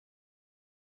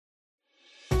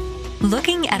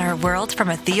Looking at our world from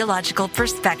a theological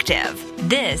perspective.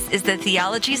 This is the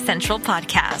Theology Central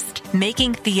Podcast,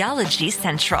 making theology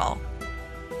central.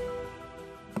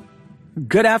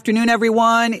 Good afternoon,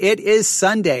 everyone. It is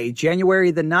Sunday, January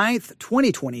the 9th,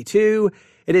 2022.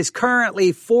 It is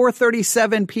currently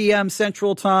 4:37 p.m.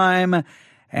 Central Time,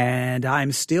 and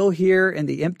I'm still here in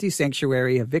the empty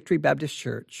sanctuary of Victory Baptist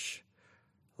Church,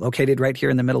 located right here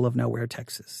in the middle of nowhere,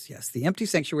 Texas. Yes, the empty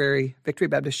sanctuary, Victory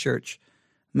Baptist Church,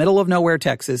 middle of nowhere,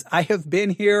 Texas. I have been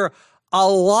here a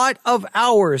lot of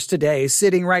hours today,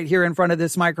 sitting right here in front of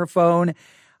this microphone.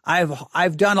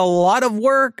 I've done a lot of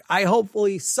work.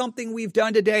 Hopefully something we've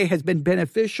done today has been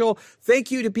beneficial.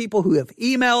 Thank you to people who have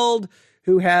emailed,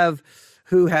 who have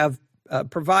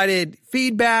provided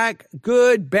feedback,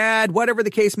 good, bad, whatever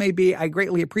the case may be. I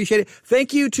greatly appreciate it.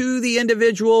 Thank you to the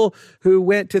individual who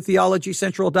went to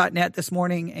theologycentral.net this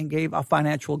morning and gave a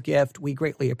financial gift. We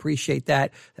greatly appreciate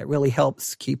that. That really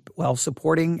helps keep,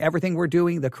 supporting everything we're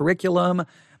doing, the curriculum,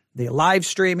 the live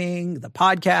streaming, the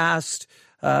podcast.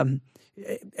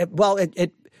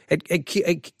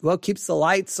 It keeps the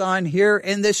lights on here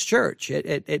in this church.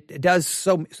 It does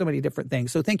so many different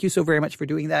things. So thank you so very much for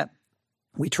doing that.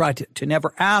 We try to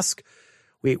never ask.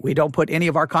 We don't put any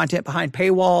of our content behind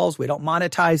paywalls. We don't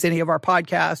monetize any of our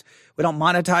podcasts. We don't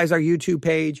monetize our YouTube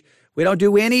page. We don't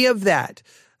do any of that.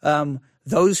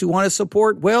 Those who want to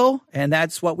support will, and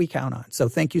that's what we count on. So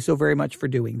thank you so very much for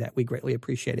doing that. We greatly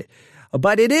appreciate it.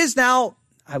 But it is now,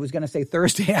 I was going to say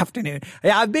Thursday afternoon.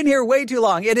 Yeah, I've been here way too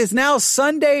long. It is now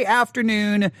Sunday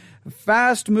afternoon,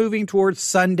 fast moving towards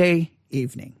Sunday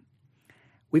evening.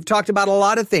 We've talked about a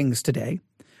lot of things today.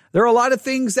 There are a lot of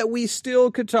things that we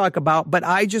still could talk about, but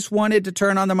I just wanted to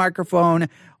turn on the microphone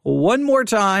one more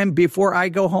time before I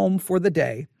go home for the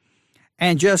day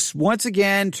and just once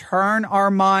again turn our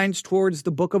minds towards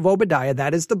the book of Obadiah.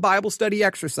 That is the Bible study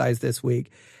exercise this week,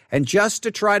 and just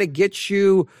to try to get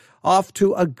you off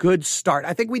to a good start.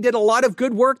 I think we did a lot of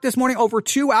good work this morning, over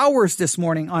 2 hours this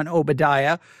morning on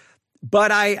Obadiah,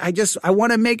 but I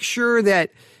want to make sure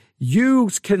that you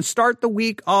can start the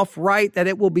week off right, that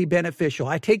it will be beneficial.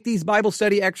 I take these Bible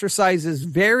study exercises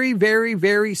very, very,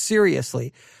 very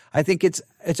seriously. I think it's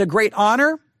a great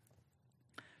honor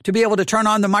to be able to turn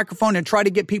on the microphone and try to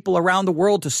get people around the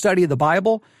world to study the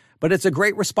Bible, but it's a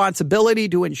great responsibility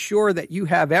to ensure that you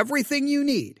have everything you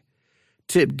need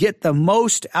to get the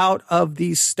most out of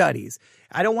these studies.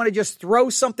 I don't want to just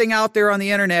throw something out there on the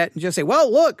internet and just say,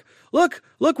 well, look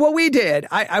what we did.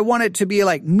 I want it to be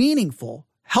like meaningful,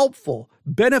 helpful,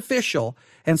 beneficial.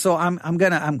 And so I'm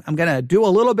gonna do a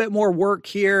little bit more work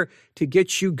here to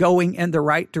get you going in the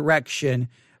right direction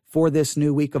for this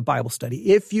new week of Bible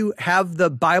study. If you have the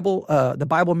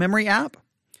Bible Memory app,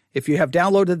 if you have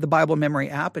downloaded the Bible Memory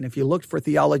app, and if you looked for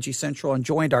Theology Central and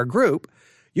joined our group,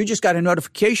 you just got a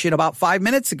notification about 5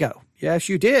 minutes ago. Yes,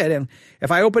 you did. And if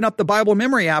I open up the Bible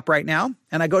Memory app right now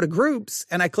and I go to groups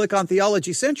and I click on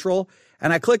Theology Central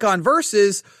and I click on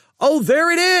verses, oh,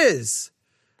 there it is.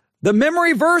 The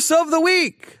memory verse of the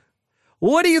week.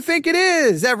 What do you think it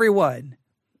is, everyone?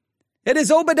 It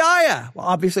is Obadiah. Well,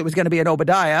 obviously it was going to be an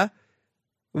Obadiah.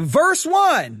 Verse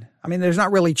 1. I mean, there's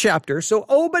not really chapters. So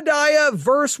Obadiah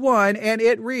verse 1, and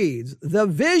it reads, the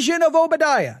vision of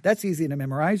Obadiah. That's easy to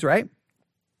memorize, right?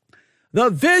 The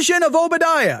vision of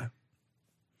Obadiah.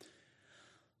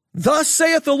 Thus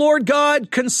saith the Lord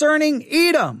God concerning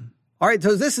Edom. All right,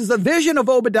 so this is the vision of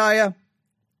Obadiah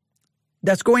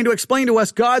that's going to explain to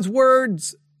us God's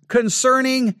words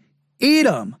concerning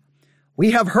Edom.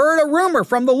 We have heard a rumor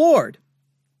from the Lord.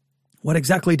 What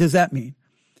exactly does that mean?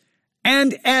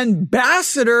 And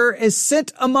ambassador is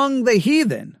sent among the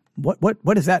heathen.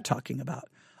 What is that talking about?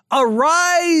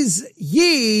 Arise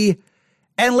ye,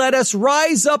 and let us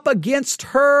rise up against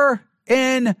her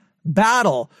in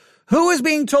battle. Who is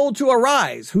being told to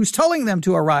arise? Who's telling them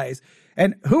to arise?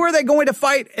 And who are they going to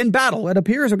fight in battle? It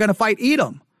appears they're going to fight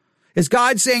Edom. Is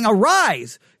God saying,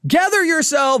 arise, gather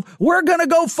yourself, we're going to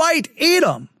go fight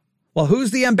Edom? Well,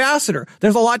 who's the ambassador?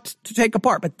 There's a lot to take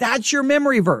apart, but that's your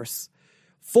memory verse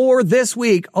for this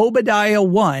week, Obadiah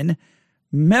 1.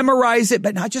 Memorize it,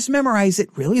 but not just memorize it,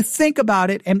 really think about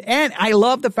it. And I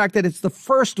love the fact that it's the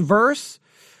first verse,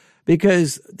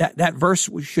 because that verse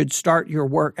should start your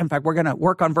work. In fact, we're going to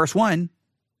work on verse 1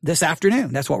 this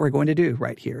afternoon. That's what we're going to do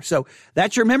right here. So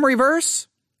that's your memory verse.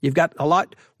 You've got a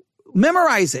lot.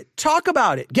 Memorize it. Talk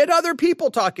about it. Get other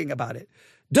people talking about it.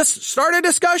 Just start a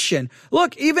discussion.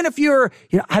 Look, even if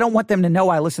I don't want them to know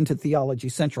I listen to Theology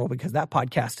Central because that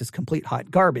podcast is complete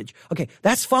hot garbage. Okay,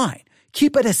 that's fine.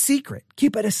 Keep it a secret.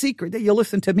 Keep it a secret that you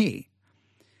listen to me.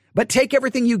 but take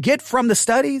everything you get from the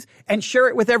studies and share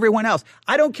it with everyone else.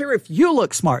 I don't care if you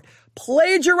look smart.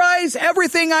 Plagiarize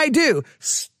everything I do.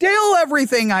 Steal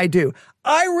everything I do.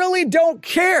 I really don't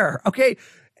care. Okay.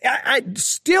 I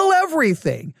steal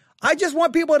everything. I just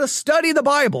want people to study the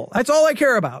Bible. That's all I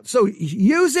care about. So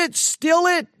use it, steal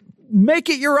it, make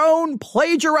it your own,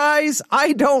 plagiarize.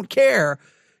 I don't care.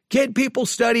 Get people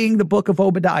studying the book of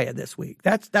Obadiah this week.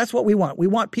 That's what we want. We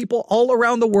want people all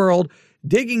around the world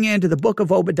digging into the book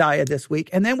of Obadiah this week.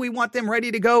 And then we want them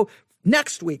ready to go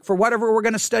next week for whatever we're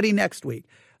going to study next week.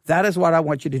 That is what I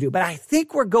want you to do. But I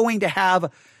think we're going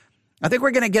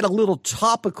to get a little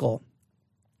topical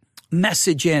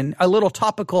message in, a little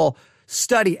topical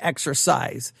study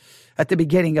exercise at the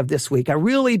beginning of this week. I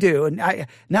really do. And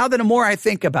now that the more I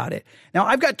think about it, now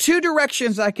I've got two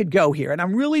directions I could go here, and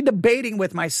I'm really debating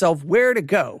with myself where to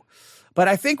go. But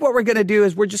I think what we're going to do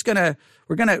is we're going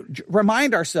to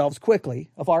remind ourselves quickly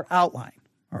of our outline.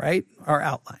 All right. Our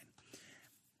outline.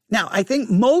 Now, I think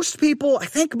most people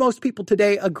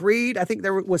today agreed. I think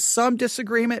there was some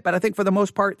disagreement, but I think for the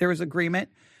most part, there was agreement.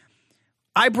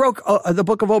 I broke the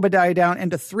book of Obadiah down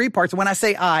into three parts. And when I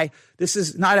say this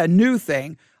is not a new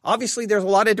thing. Obviously, there's a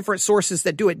lot of different sources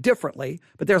that do it differently,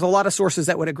 but there's a lot of sources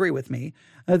that would agree with me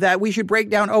that we should break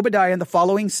down Obadiah in the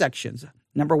following sections.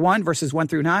 Number 1, verses 1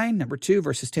 through 9. Number 2,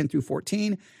 verses 10 through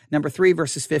 14. Number 3,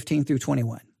 verses 15 through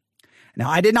 21. Now,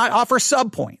 I did not offer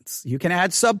subpoints. You can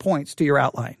add subpoints to your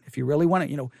outline if you really want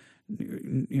to,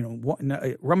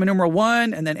 Roman numeral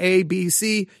 1 and then A, B,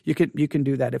 C. You can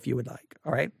do that if you would like.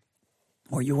 All right.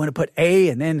 Or you want to put A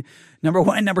and then number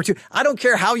 1, number 2. I don't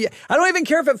care I don't even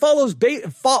care if it follows,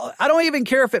 I don't even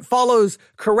care if it follows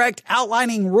correct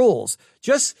outlining rules.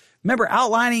 Just remember,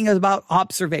 outlining is about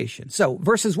observation. So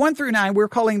verses 1 through 9, we're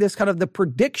calling this kind of the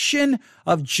prediction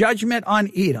of judgment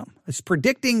on Edom. It's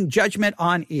predicting judgment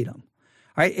on Edom.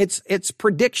 All right. It's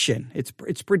prediction.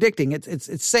 It's predicting.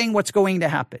 It's saying what's going to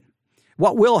happen,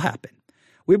 what will happen.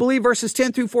 We believe verses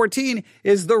 10 through 14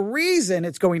 is the reason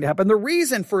it's going to happen, the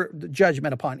reason for the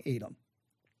judgment upon Edom.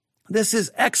 This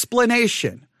is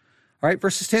explanation. All right.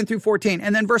 Verses 10 through 14.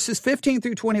 And then verses 15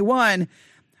 through 21,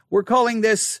 we're calling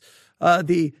this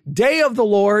the day of the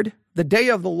Lord, the day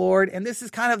of the Lord. And this is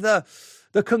kind of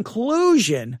the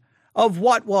conclusion of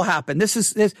what will happen. This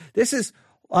is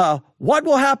what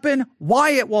will happen,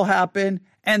 why it will happen,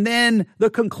 and then the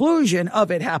conclusion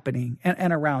of it happening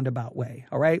in a roundabout way.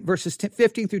 All right. Verses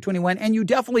 15 through 21. And you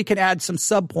definitely can add some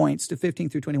subpoints to 15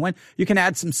 through 21. You can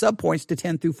add some subpoints to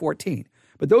 10 through 14.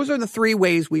 But those are the three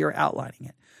ways we are outlining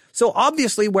it. So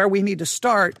obviously where we need to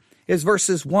start is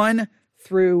verses 1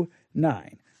 through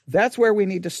 9. That's where we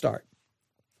need to start.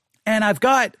 And I've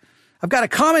got a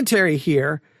commentary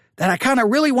here that I kind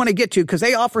of really want to get to because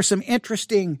they offer some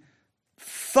interesting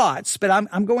thoughts, but I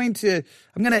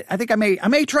think I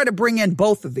may try to bring in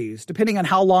both of these depending on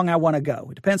how long I want to go.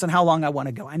 It depends on how long I want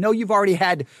to go. I know you've already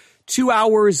had 2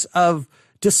 hours of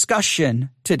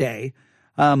discussion today.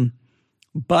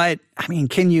 But I mean,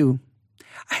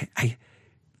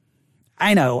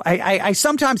 I know I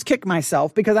sometimes kick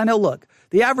myself because I know, look,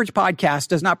 the average podcast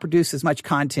does not produce as much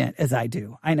content as I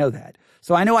do. I know that.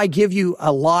 So I know I give you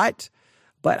a lot,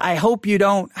 but I hope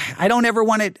I don't ever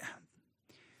want it.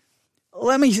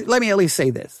 Let me at least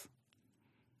say this.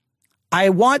 I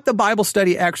want the Bible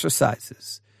study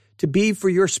exercises to be for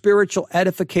your spiritual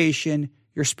edification,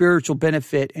 your spiritual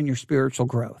benefit, and your spiritual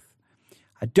growth.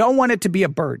 I don't want it to be a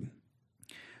burden.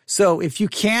 So if you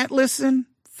can't listen,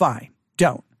 fine.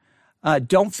 Don't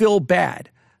feel bad.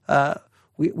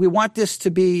 We want this to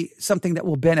be something that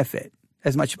will benefit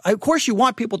as much. Of course, you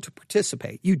want people to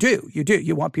participate. You do.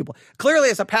 You want people. Clearly,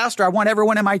 as a pastor, I want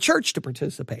everyone in my church to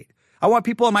participate. I want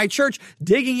people in my church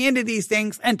digging into these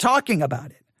things and talking about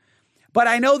it. But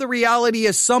I know the reality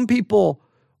is some people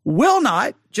will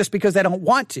not just because they don't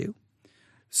want to.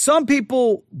 Some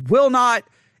people will not,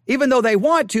 even though they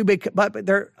want to, but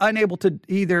they're unable to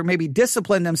either maybe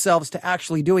discipline themselves to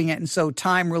actually doing it. And so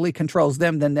time really controls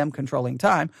them than them controlling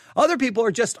time. Other people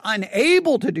are just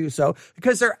unable to do so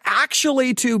because they're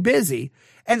actually too busy.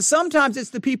 And sometimes it's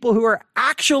the people who are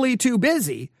actually too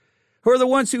busy who are the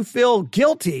ones who feel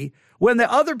guilty when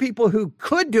the other people who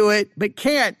could do it but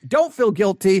can't don't feel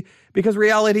guilty because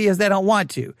reality is they don't want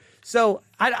to. So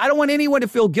I don't want anyone to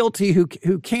feel guilty who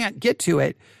can't get to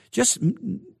it. Just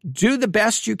do the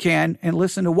best you can and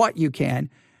listen to what you can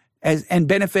and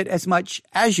benefit as much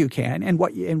as you can. And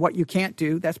what you can't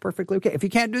do, that's perfectly okay. If you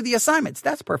can't do the assignments,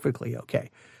 that's perfectly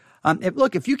okay.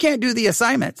 If you can't do the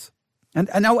assignments, and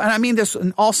I mean this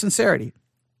in all sincerity,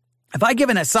 if I give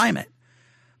an assignment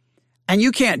and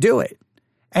you can't do it,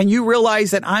 and you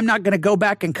realize that I'm not going to go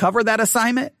back and cover that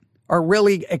assignment, or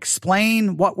really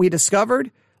explain what we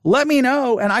discovered, let me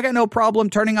know. And I got no problem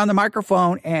turning on the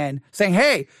microphone and saying,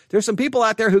 hey, there's some people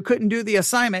out there who couldn't do the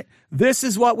assignment. This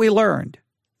is what we learned.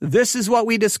 This is what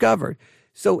we discovered.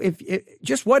 So if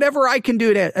just whatever I can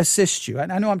do to assist you,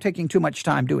 and I know I'm taking too much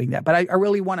time doing that, but I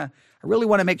really want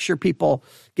to make sure people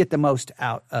get the most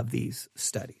out of these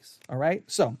studies. All right.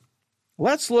 So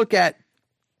let's look at,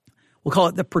 we'll call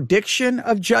it the prediction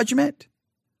of judgment,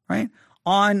 right,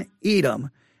 on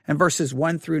Edom, and verses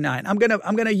 1 through 9. I'm going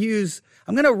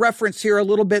to reference here a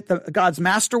little bit God's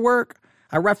masterwork.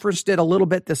 I referenced it a little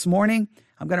bit this morning.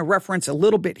 I'm going to reference a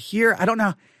little bit here. I don't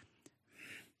know.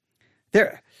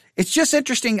 It's just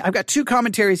interesting. I've got two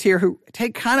commentaries here who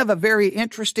take kind of a very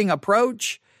interesting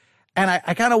approach, and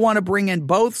I kind of want to bring in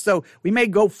both. So we may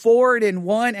go forward in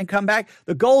one and come back.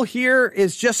 The goal here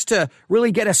is just to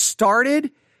really get us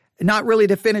started, not really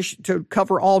to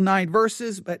cover all 9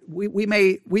 verses, but we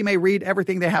may read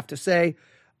everything they have to say.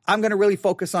 I'm going to really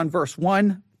focus on verse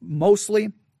 1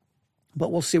 mostly,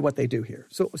 but we'll see what they do here.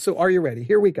 So are you ready?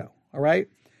 Here we go. All right.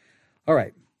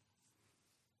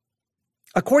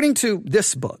 According to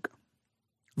this book,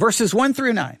 verses 1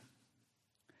 through 9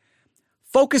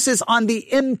 focuses on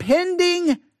the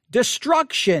impending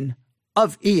destruction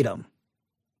of Edom.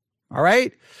 All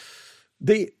right.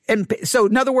 So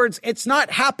in other words, it's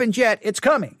not happened yet. It's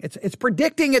coming. It's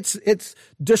predicting its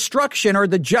destruction or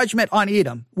the judgment on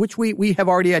Edom, which we have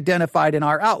already identified in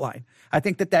our outline. I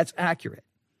think that's accurate.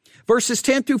 Verses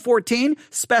 10 through 14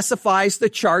 specifies the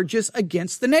charges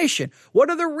against the nation. What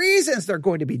are the reasons they're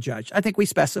going to be judged? I think we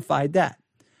specified that.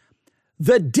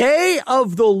 The day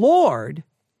of the Lord,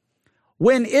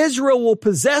 when Israel will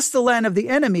possess the land of the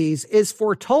enemies, is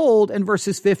foretold in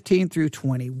verses 15 through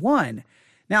 21.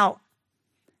 Now,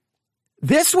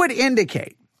 this would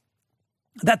indicate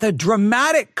that the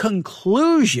dramatic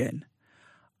conclusion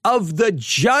of the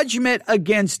judgment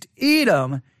against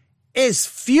Edom is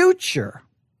future.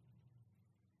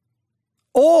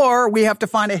 Or we have to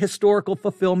find a historical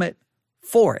fulfillment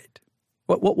for it.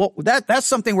 That's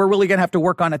something we're really going to have to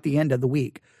work on at the end of the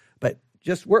week. But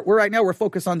just we're right now, we're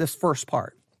focused on this first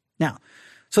part. Now,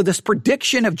 so this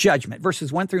prediction of judgment,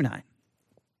 verses 1 through 9.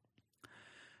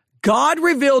 God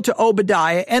revealed to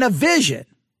Obadiah in a vision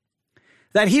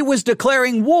that he was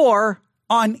declaring war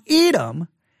on Edom,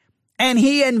 and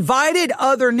he invited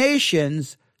other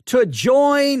nations to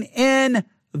join in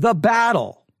the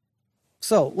battle.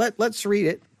 So let's read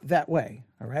it that way,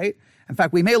 all right? In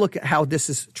fact, we may look at how this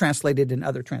is translated in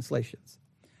other translations.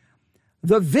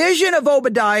 The vision of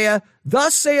Obadiah,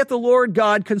 thus saith the Lord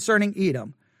God concerning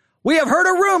Edom. We have heard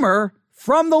a rumor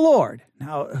from the Lord.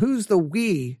 Now, who's the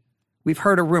we? We've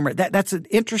heard a rumor. That's an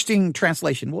interesting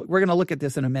translation. We're going to look at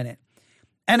this in a minute.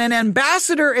 And an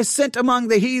ambassador is sent among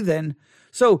the heathen.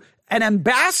 So an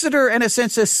ambassador, in a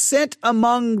sense, is sent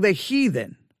among the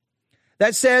heathen.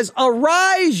 That says,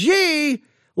 arise ye,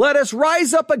 let us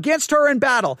rise up against her in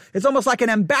battle. It's almost like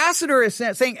an ambassador is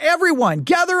sent, saying, everyone,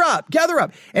 gather up.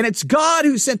 And it's God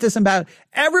who sent this in battle.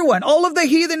 Everyone, all of the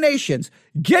heathen nations,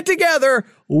 get together.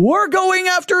 We're going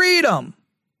after Edom.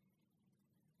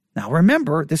 Now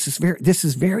remember, this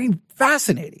is very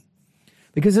fascinating,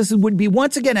 because this would be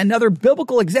once again another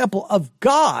biblical example of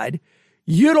God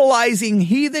utilizing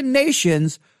heathen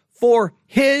nations for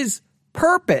his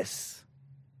purpose.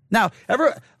 Now,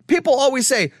 people always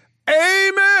say,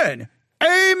 amen,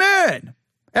 amen.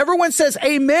 Everyone says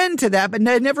amen to that, but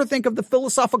they never think of the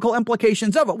philosophical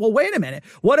implications of it. Well, wait a minute.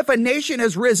 What if a nation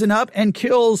has risen up and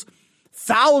kills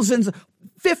thousands,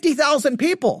 50,000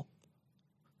 people?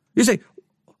 You say,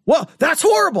 well, that's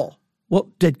horrible. Well,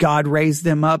 did God raise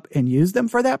them up and use them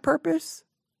for that purpose?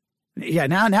 Yeah,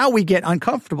 now we get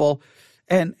uncomfortable.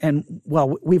 And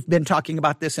well, we've been talking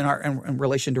about this in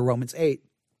relation to Romans 8.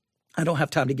 I don't have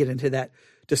time to get into that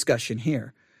discussion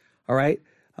here. All right.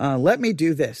 Let me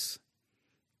do this.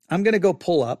 I'm going to go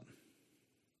pull up.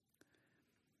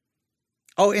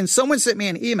 Oh, and someone sent me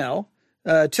an email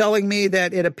telling me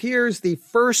that it appears the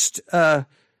first, no,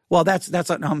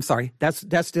 I'm sorry.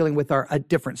 That's dealing with a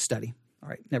different study. All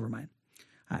right. Never mind.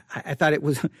 I thought it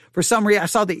was, for some reason, I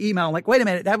saw the email. I'm like, wait a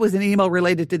minute, that was an email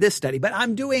related to this study. But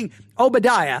I'm doing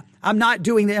Obadiah. I'm not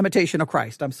doing the imitation of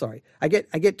Christ. I'm sorry. I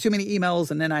get too many emails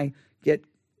and then I get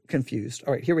confused.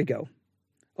 All right, here we go.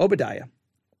 Obadiah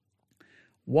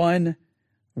 1,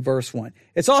 verse 1.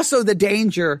 It's also the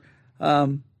danger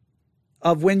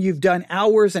of when you've done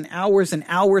hours and hours and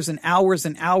hours and hours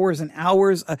and hours and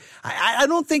hours. I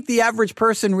don't think the average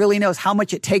person really knows how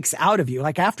much it takes out of you.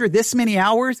 Like after this many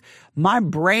hours, my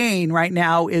brain right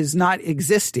now is not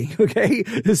existing. Okay.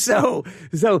 So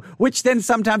which then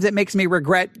sometimes it makes me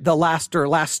regret the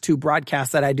last two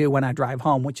broadcasts that I do when I drive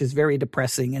home, which is very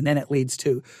depressing. And then it leads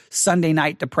to Sunday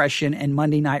night depression and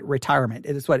Monday night retirement.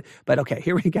 It is but okay,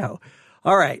 here we go.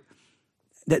 All right.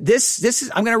 This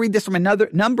is, I'm going to read this from another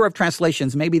number of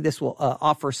translations. Maybe this will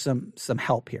offer some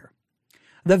help here.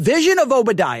 The vision of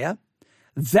Obadiah,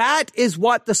 this is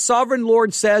what the sovereign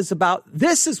Lord says about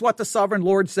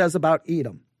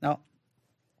Edom. Now,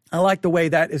 I like the way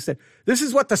that is said. This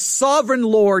is what the sovereign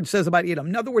Lord says about Edom.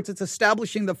 In other words, it's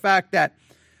establishing the fact that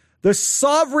the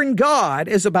sovereign God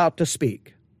is about to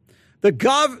speak.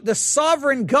 The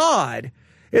sovereign God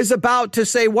is about to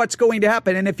say what's going to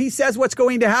happen. And if he says what's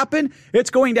going to happen,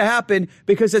 it's going to happen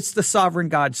because it's the sovereign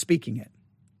God speaking it.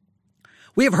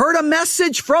 We have heard a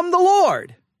message from the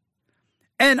Lord.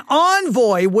 An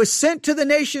envoy was sent to the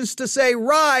nations to say,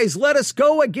 rise, let us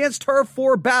go against her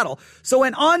for battle. So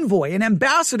an envoy, an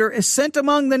ambassador is sent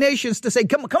among the nations to say,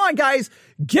 come on, guys,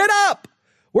 get up.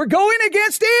 We're going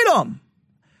against Edom.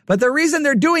 But the reason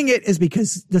they're doing it is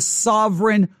because the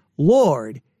sovereign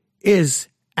Lord is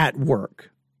at work.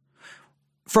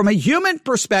 From a human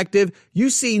perspective, you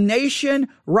see nation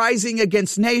rising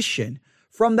against nation.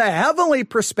 From the heavenly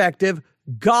perspective,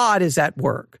 God is at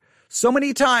work. So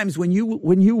many times when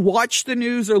you watch the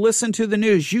news or listen to the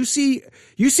news, you see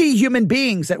human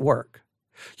beings at work.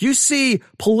 You see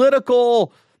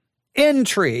political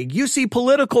intrigue. You see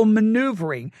political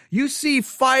maneuvering. You see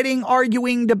fighting,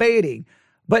 arguing, debating.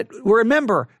 But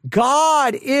remember,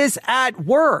 God is at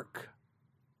work.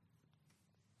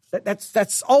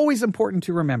 That's always important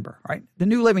to remember, right? The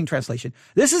New Living Translation.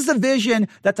 This is the vision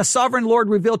that the sovereign Lord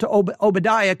revealed to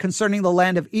Obadiah concerning the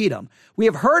land of Edom. We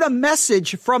have heard a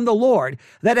message from the Lord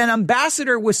that an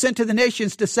ambassador was sent to the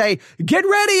nations to say, get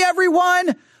ready,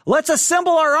 everyone. Let's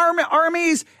assemble our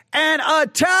armies and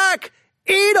attack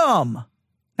Edom.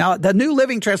 Now, the New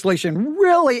Living Translation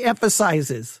really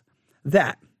emphasizes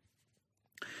that.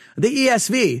 The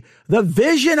ESV, the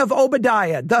vision of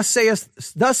Obadiah, thus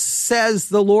says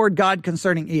the Lord God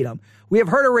concerning Edom. We have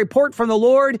heard a report from the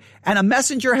Lord, and a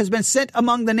messenger has been sent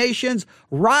among the nations.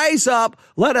 Rise up,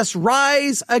 let us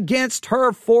rise against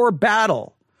her for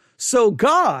battle. So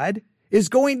God is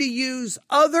going to use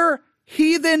other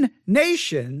heathen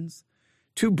nations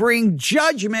to bring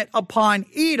judgment upon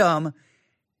Edom.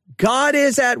 God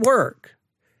is at work.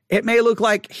 It may look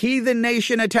like heathen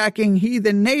nation attacking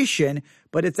heathen nation,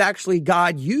 but it's actually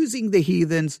God using the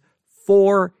heathens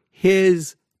for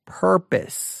his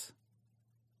purpose.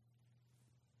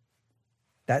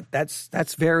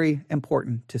 That's very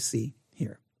important to see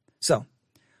here. So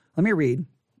let me read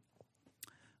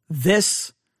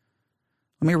this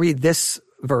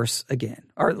verse again,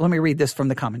 or let me read this from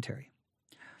the commentary.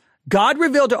 God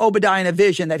revealed to Obadiah in a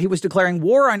vision that he was declaring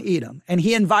war on Edom, and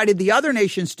he invited the other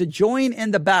nations to join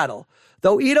in the battle.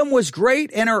 Though Edom was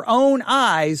great in her own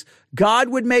eyes, God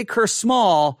would make her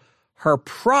small. Her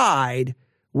pride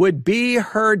would be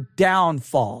her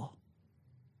downfall.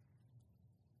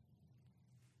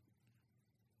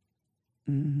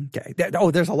 Okay.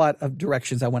 There's a lot of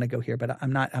directions I want to go here, but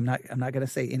I'm not going to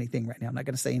say anything right now.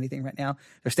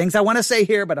 There's things I want to say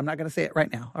here, but I'm not going to say it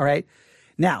right now. All right.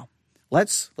 Now,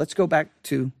 let's go back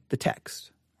to the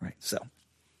text. Right. So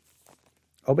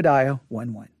Obadiah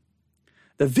 1:1.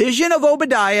 The vision of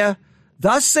Obadiah,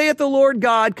 thus saith the Lord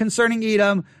God concerning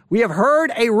Edom, we have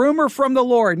heard a rumor from the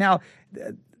Lord. Now,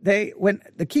 when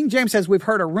the King James says we've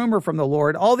heard a rumor from the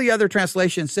Lord, all the other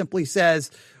translations simply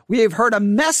says we have heard a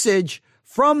message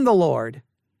from the Lord.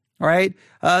 All right.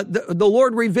 The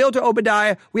Lord revealed to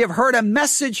Obadiah, we have heard a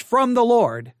message from the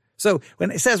Lord. So when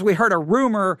it says we heard a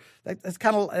rumor,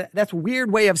 that's a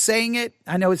weird way of saying it.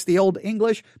 I know it's the old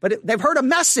English, but they've heard a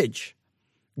message.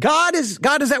 God is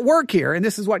at work here, and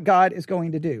this is what God is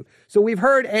going to do. So we've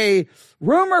heard a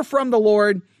rumor from the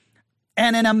Lord,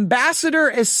 and an ambassador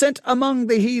is sent among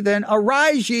the heathen.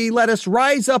 Arise ye, let us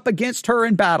rise up against her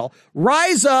in battle.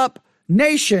 Rise up,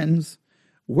 nations.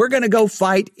 We're going to go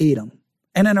fight Edom.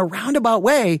 And in a roundabout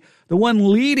way, the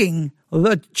one leading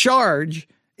the charge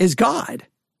is God.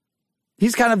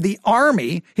 He's kind of the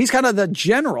army. He's kind of the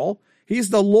general. He's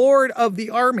the Lord of the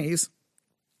armies.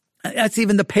 That's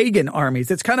even the pagan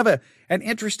armies. It's kind of an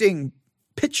interesting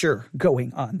picture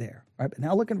going on there. All right, but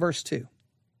now look in verse 2.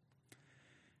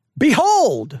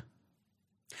 Behold,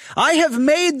 I have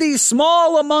made thee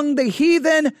small among the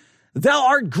heathen. Thou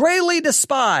art greatly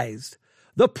despised.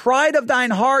 The pride of thine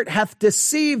heart hath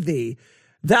deceived thee.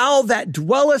 Thou that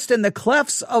dwellest in the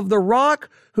clefts of the rock,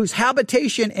 whose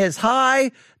habitation is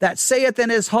high, that saith in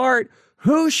his heart,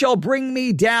 who shall bring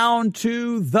me down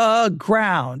to the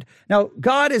ground? Now,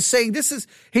 God is saying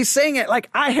he's saying it like,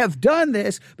 I have done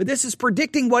this, but this is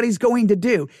predicting what he's going to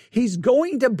do. He's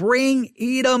going to bring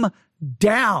Edom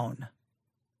down.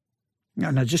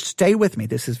 No, just stay with me.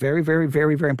 This is very, very,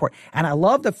 very, very important. And I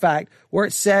love the fact where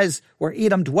it says where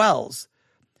Edom dwells.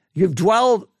 You've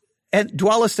dwellest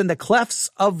in the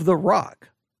clefts of the rock.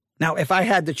 Now, if I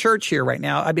had the church here right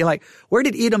now, I'd be like, where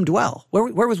did Edom dwell?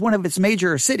 Where was one of its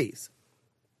major cities?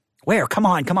 Where? Come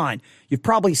on. You've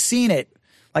probably seen it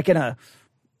like in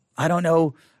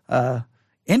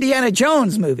Indiana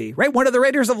Jones movie, right? One of the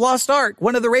Raiders of the Lost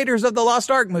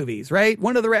Ark movies, right?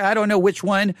 I don't know which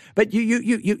one, but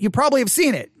you probably have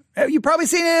seen it. You've probably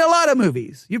seen it in a lot of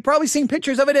movies. You've probably seen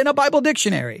pictures of it in a Bible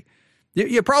dictionary.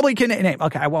 You probably can name.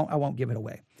 Okay, I won't give it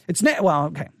away.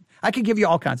 Okay. I could give you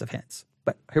all kinds of hints,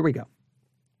 but here we go.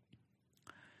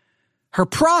 Her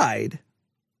pride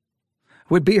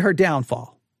would be her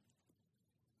downfall.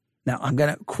 Now, I'm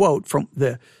going to quote from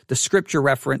the scripture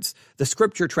reference, the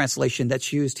scripture translation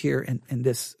that's used here in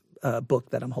this book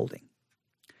that I'm holding.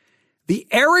 The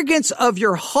arrogance of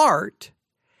your heart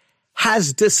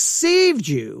has deceived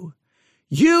you,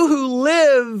 you who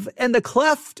live in the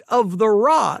cleft of the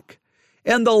rock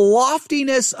and the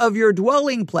loftiness of your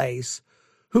dwelling place,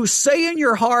 who say in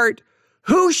your heart,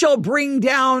 who will bring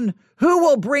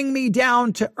me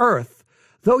down to earth?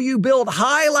 Though you build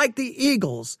high like the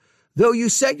eagles, though you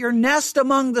set your nest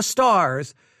among the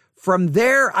stars, from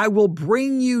there I will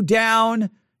bring you down,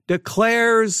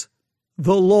 declares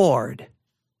the Lord.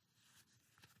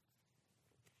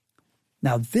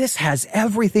 Now, this has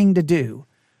everything to do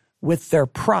with their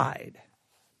pride,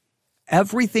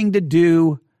 everything to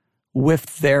do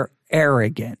with their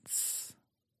arrogance.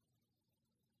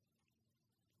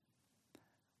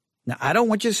 Now, I don't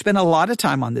want you to spend a lot of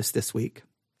time on this week,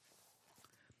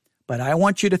 but I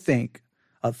want you to think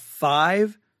of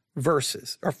 5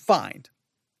 verses, or find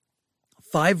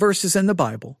 5 verses in the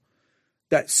Bible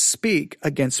that speak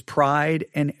against pride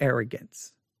and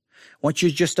arrogance. I want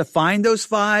you just to find those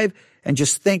 5 and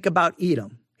just think about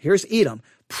Edom. Here's Edom,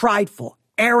 prideful,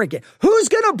 arrogant. Who's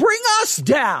going to bring us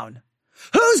down?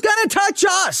 Who's going to touch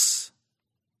us?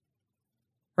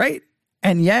 Right?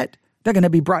 And yet they're going to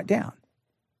be brought down.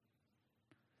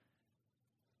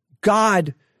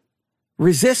 God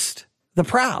resists the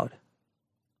proud.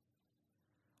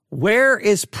 Where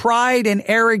is pride and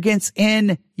arrogance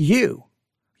in you?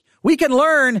 We can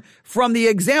learn from the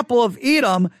example of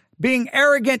Edom being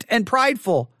arrogant and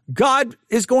prideful. God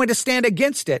is going to stand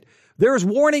against it. There's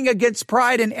warning against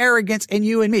pride and arrogance in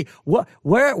you and me.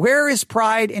 Where is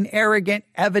pride and arrogance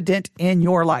evident in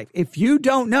your life? If you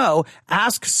don't know,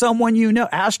 ask someone you know.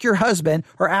 Ask your husband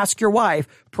or ask your wife.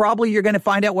 Probably you're going to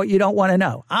find out what you don't want to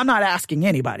know. I'm not asking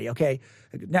anybody, okay?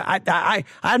 No,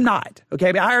 I'm not,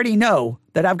 okay? But I already know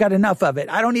that I've got enough of it.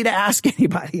 I don't need to ask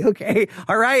anybody, okay?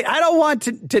 All right? I don't want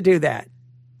to do that.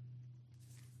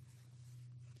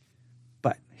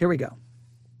 But here we go.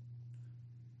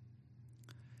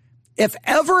 If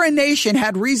ever a nation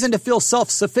had reason to feel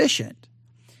self-sufficient,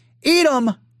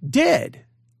 Edom did.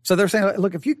 So they're saying,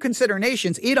 look, if you consider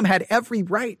nations, Edom had every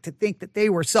right to think that they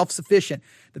were self-sufficient,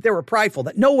 that they were prideful,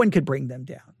 that no one could bring them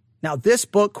down. Now, this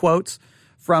book quotes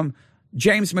from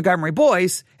James Montgomery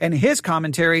Boyce and his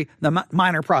commentary, The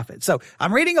Minor Prophets. So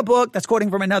I'm reading a book that's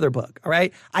quoting from another book, all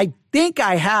right? I think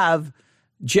I have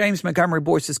James Montgomery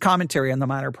Boyce's commentary on The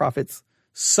Minor Prophets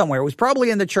somewhere. It was probably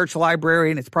in the church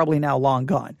library, and it's probably now long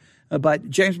gone. But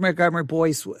James Montgomery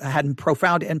Boyce had a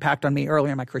profound impact on me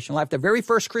earlier in my Christian life. The very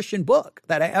first Christian book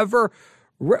that I ever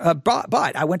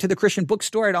bought. I went to the Christian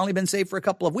bookstore. I'd only been saved for a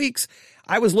couple of weeks.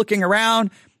 I was looking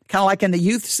around, kind of like in the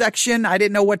youth section. I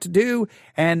didn't know what to do.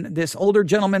 And this older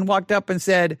gentleman walked up and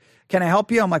said, "Can I help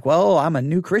you?" I'm like, "Well, I'm a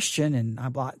new Christian." And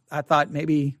I thought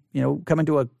maybe, coming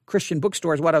to a Christian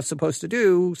bookstore is what I was supposed to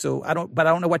do. So I don't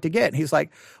know what to get. And he's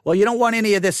like, "Well, you don't want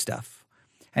any of this stuff."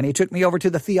 And he took me over to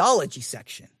the theology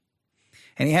section.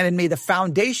 And he handed me The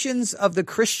Foundations of the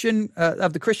Christian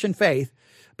Faith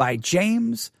by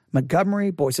James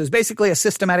Montgomery Boyce. It was basically a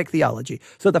systematic theology.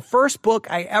 So the first book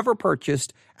I ever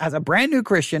purchased as a brand new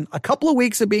Christian, a couple of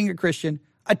weeks of being a Christian,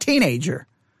 a teenager,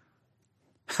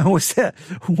 was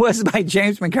by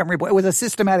James Montgomery Boyce. It was a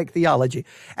systematic theology.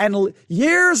 And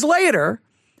years later,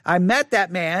 I met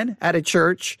that man at a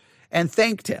church and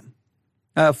thanked him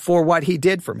for what he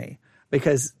did for me.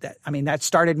 Because that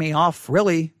started me off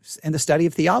really in the study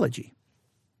of theology.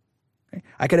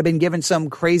 I could have been given some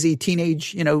crazy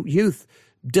teenage, youth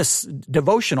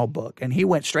devotional book, and he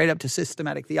went straight up to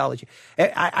systematic theology.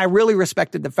 I really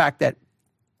respected the fact that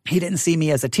he didn't see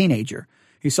me as a teenager.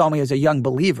 He saw me as a young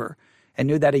believer and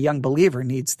knew that a young believer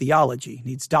needs theology,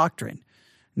 needs doctrine,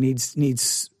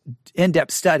 needs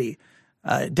in-depth study,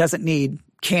 doesn't need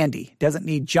candy, doesn't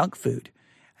need junk food,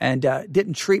 and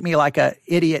didn't treat me like a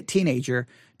idiot teenager,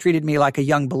 treated me like a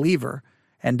young believer.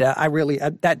 And I really,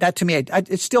 that to me,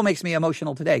 it still makes me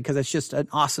emotional today because it's just an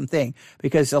awesome thing.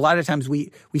 Because a lot of times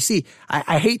we see,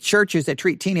 I hate churches that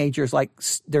treat teenagers like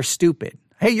they're stupid.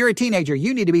 Hey, you're a teenager.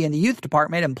 You need to be in the youth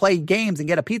department and play games and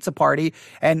get a pizza party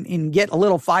and get a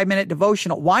little 5-minute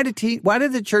devotional. Why do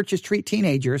the churches treat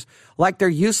teenagers like they're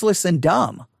useless and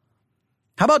dumb?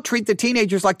 How about treat the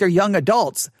teenagers like they're young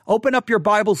adults? Open up your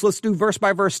Bibles. Let's do verse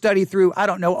by verse study through,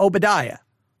 Obadiah.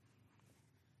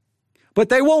 But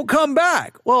they won't come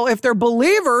back. Well, if they're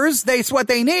believers, that's what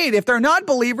they need. If they're not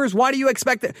believers, why do you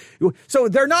expect it? So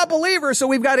they're not believers, so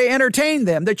we've got to entertain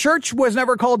them. The church was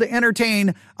never called to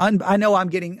entertain. I know I'm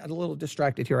getting a little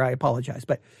distracted here. I apologize.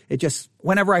 But it just,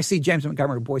 whenever I see James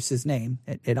Montgomery Boyce's name,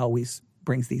 it always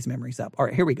brings these memories up. All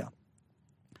right, here we go.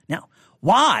 Now,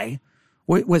 why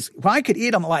could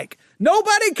Edom like,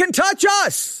 nobody can touch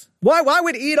us? Why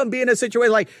would Edom be in a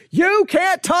situation like, you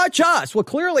can't touch us? Well,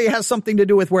 clearly it has something to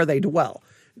do with where they dwell.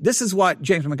 This is what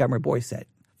James Montgomery Boyce said.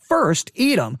 First,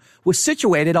 Edom was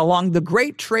situated along the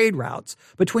great trade routes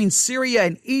between Syria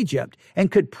and Egypt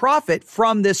and could profit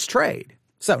from this trade.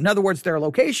 So, in other words, their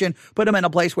location put them in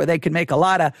a place where they could make a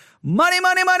lot of money.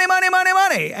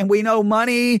 And we know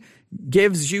money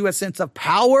gives you a sense of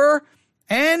power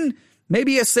and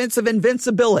maybe a sense of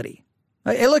invincibility.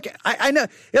 Hey, look, I know,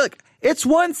 look, it's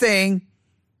one thing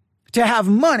to have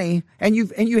money and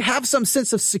you have some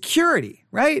sense of security,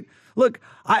 right? Look,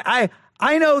 I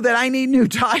know that I need new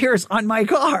tires on my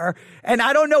car and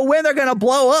I don't know when they're going to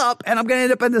blow up and I'm going to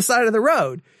end up on the side of the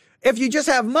road. If you just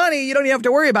have money, you don't even have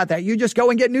to worry about that. You just go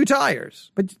and get new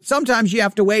tires. But sometimes you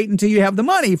have to wait until you have the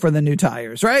money for the new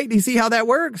tires, right? Do you see how that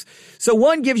works? So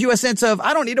one gives you a sense of,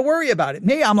 I don't need to worry about it.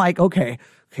 Me, I'm like, okay,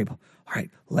 all right,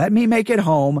 let me make it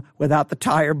home without the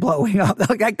tire blowing up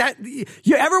like that.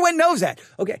 Everyone knows that.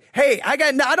 Okay. Hey, I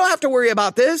don't have to worry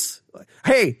about this.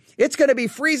 Hey, it's going to be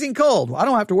freezing cold. Well, I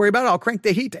don't have to worry about it. I'll crank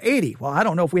the heat to 80. Well, I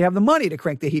don't know if we have the money to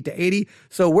crank the heat to 80.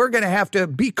 So we're going to have to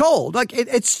be cold. Like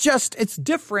it's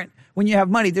different when you have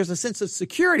money. There's a sense of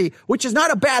security, which is not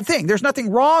a bad thing. There's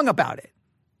nothing wrong about it.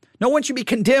 No one should be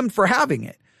condemned for having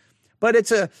it. But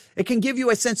it can give you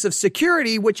a sense of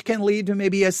security, which can lead to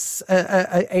maybe a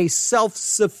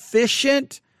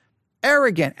self-sufficient,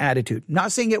 arrogant attitude.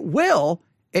 Not saying it will,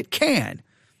 it can.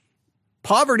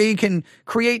 Poverty can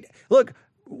create, look,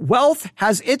 wealth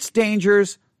has its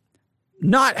dangers.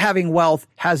 Not having wealth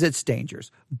has its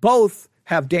dangers. Both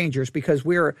have dangers because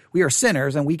we are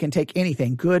sinners and we can take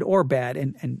anything, good or bad,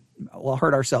 and we'll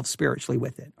hurt ourselves spiritually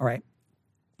with it. All right.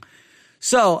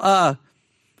 So,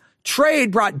 trade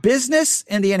brought business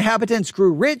and the inhabitants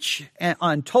grew rich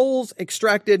on tolls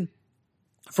extracted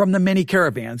from the many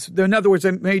caravans. In other words,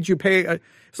 it made you pay.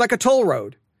 It's like a toll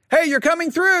road. Hey, you're coming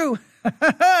through.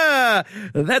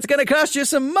 That's going to cost you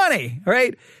some money,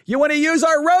 right? You want to use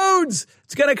our roads.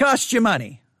 It's going to cost you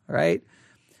money, right?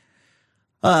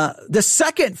 The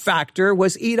second factor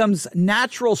was Edom's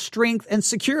natural strength and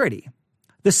security.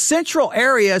 The central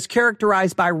area is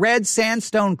characterized by red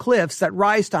sandstone cliffs that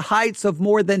rise to heights of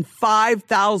more than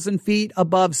 5,000 feet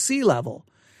above sea level.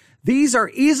 These are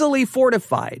easily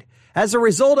fortified. As a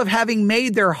result of having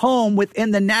made their home within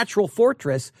the natural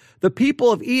fortress, the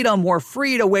people of Edom were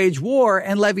free to wage war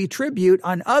and levy tribute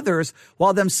on others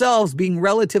while themselves being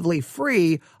relatively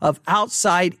free of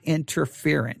outside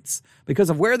interference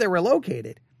because of where they were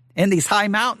located in these high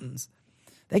mountains.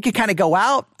 They could kind of go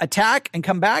out, attack, and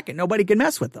come back, and nobody could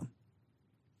mess with them.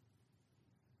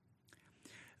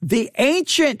 The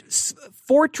ancient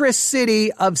fortress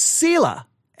city of Sela,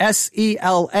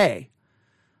 S-E-L-A,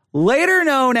 later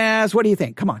known as, what do you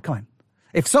think? Come on.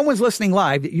 If someone's listening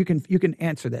live, you can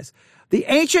answer this. The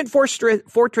ancient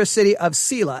fortress city of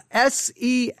Sela,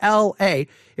 S-E-L-A,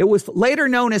 it was later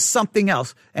known as something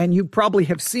else, and you probably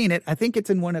have seen it. I think it's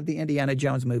in one of the Indiana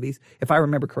Jones movies, if I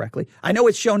remember correctly. I know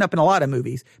it's shown up in a lot of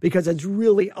movies because it's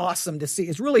really awesome to see.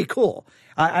 It's really cool.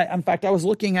 In fact, I was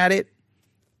looking at it.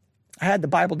 I had the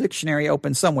Bible dictionary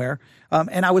open somewhere,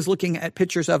 and I was looking at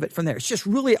pictures of it from there. It's just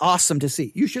really awesome to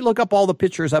see. You should look up all the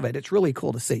pictures of it. It's really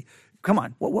cool to see. Come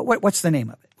on. What's the name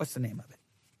of it? What's the name of it?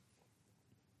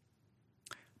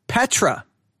 Petra.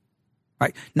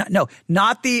 Right?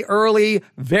 Not the early,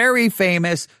 very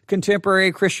famous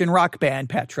contemporary Christian rock band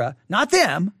Petra. Not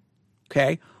them.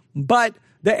 Okay. But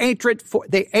the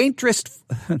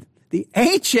the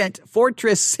ancient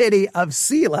fortress city of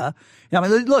Selah. Now,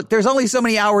 look, there's only so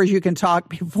many hours you can talk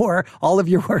before all of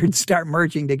your words start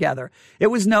merging together. It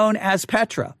was known as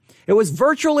Petra. It was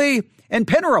virtually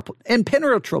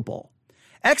impenetrable.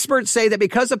 Experts say that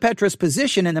because of Petra's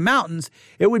position in the mountains,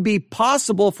 it would be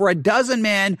possible for a dozen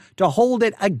men to hold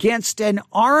it against an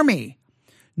army.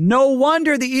 No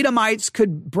wonder the Edomites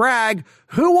could brag,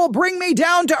 "Who will bring me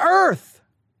down to earth?"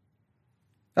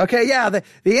 Okay, yeah, the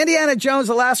Indiana Jones,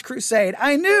 The Last Crusade.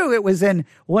 I knew it was in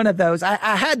one of those. I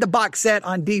had the box set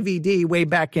on DVD way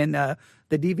back in the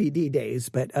DVD days,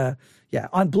 but yeah,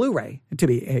 on Blu-ray to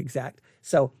be exact.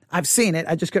 So I've seen it.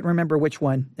 I just couldn't remember which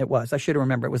one it was. I should have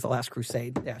remembered it was The Last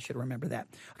Crusade. Yeah, I should have remembered that.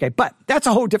 Okay, but that's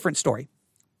a whole different story.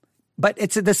 But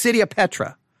it's the city of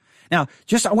Petra. Now,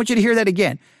 I want you to hear that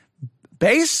again.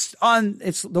 Based on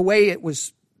the way it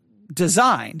was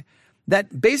designed,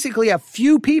 that basically a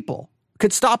few people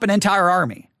could stop an entire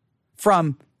army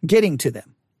from getting to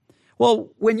them. Well,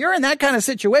 when you're in that kind of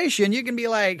situation, you can be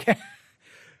like,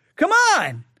 come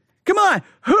on,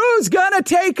 who's going to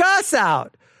take us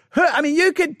out? I mean,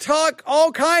 you could talk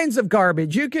all kinds of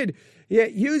garbage. You could,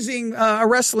 using a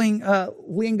wrestling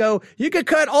lingo, you could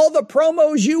cut all the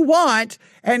promos you want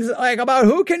and like about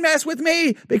who can mess with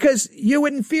me, because you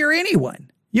wouldn't fear anyone.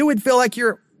 You would feel like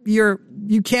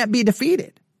you can't be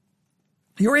defeated.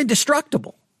 You're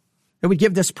indestructible. It would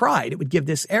give this pride. It would give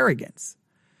this arrogance.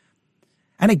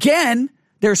 And again,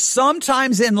 there's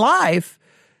sometimes in life,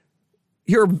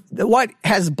 what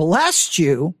has blessed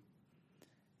you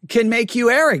can make you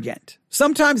arrogant.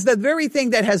 Sometimes the very thing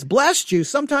that has blessed you,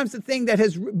 sometimes the thing that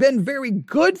has been very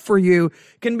good for you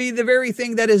can be the very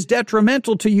thing that is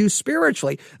detrimental to you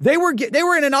spiritually. They were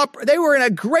in a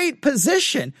great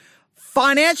position,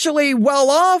 financially well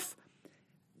off.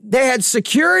 They had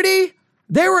security.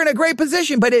 They were in a great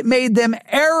position, but it made them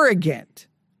arrogant.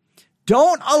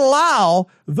 Don't allow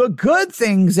the good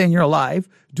things in your life,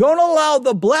 don't allow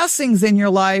the blessings in your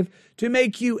life to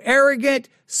make you arrogant,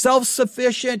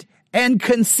 self-sufficient, and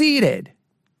conceited.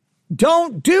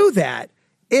 Don't do that.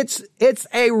 It's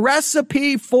a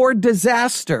recipe for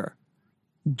disaster.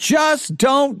 Just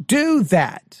don't do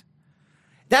that.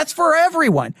 That's for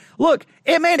everyone. Look,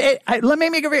 it may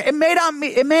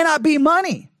not be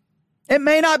money. It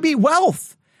may not be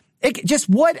wealth. Just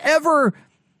whatever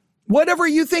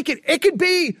you think it could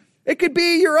be. It could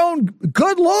be your own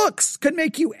good looks could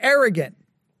make you arrogant.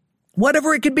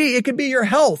 Whatever it could be your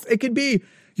health. It could be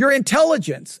your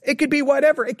intelligence. It could be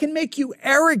whatever. It can make you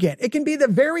arrogant. It can be the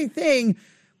very thing,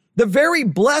 the very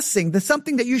blessing,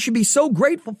 something that you should be so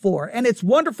grateful for. And it's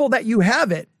wonderful that you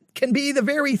have it. Can be the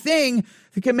very thing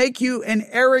that can make you an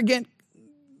arrogant,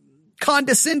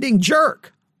 condescending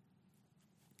jerk.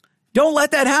 Don't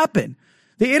let that happen.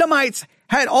 The Edomites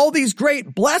had all these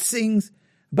great blessings,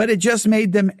 but it just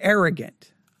made them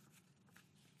arrogant.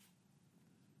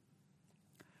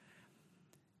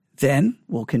 Then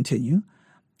we'll continue.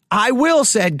 I will,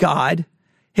 said God,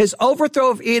 his overthrow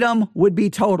of Edom would be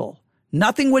total.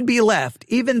 Nothing would be left.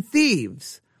 Even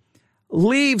thieves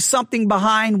leave something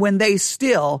behind when they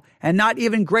steal, and not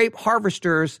even grape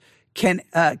harvesters can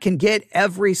get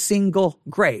every single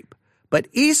grape. But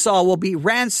Esau will be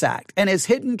ransacked and his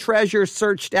hidden treasures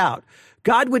searched out.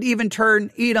 God would even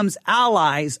turn Edom's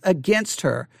allies against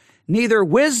her. Neither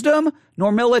wisdom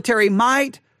nor military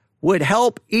might would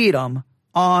help Edom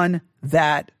on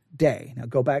that day. Now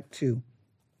go back to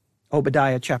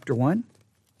Obadiah chapter 1.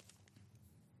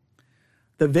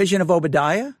 The vision of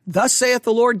Obadiah. Thus saith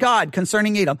the Lord God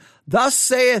concerning Edom. Thus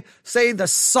say the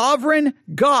sovereign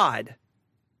God.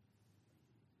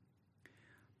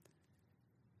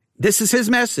 This is his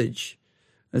message,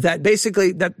 that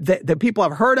basically the people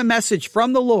have heard a message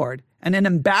from the Lord, and an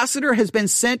ambassador has been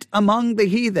sent among the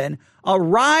heathen.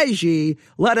 Arise ye,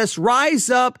 let us rise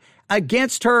up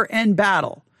against her in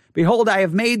battle. Behold, I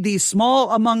have made thee small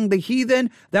among the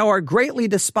heathen. Thou art greatly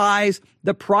despised.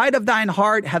 The pride of thine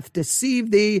heart hath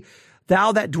deceived thee.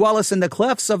 Thou that dwellest in the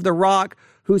clefts of the rock,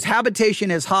 whose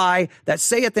habitation is high, that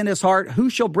saith in his heart, who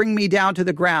shall bring me down to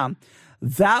the ground?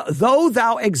 Though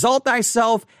thou exalt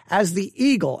thyself as the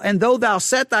eagle, and though thou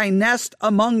set thy nest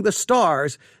among the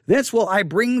stars, thence will I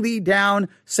bring thee down,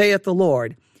 saith the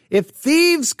Lord. If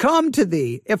thieves come to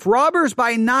thee, if robbers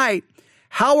by night,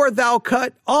 how art thou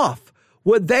cut off?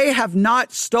 Would they have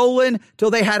not stolen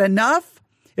till they had enough?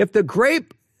 If the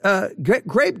grape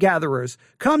gatherers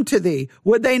come to thee,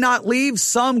 would they not leave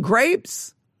some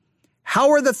grapes?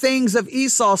 How are the things of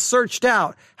Esau searched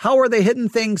out? How are the hidden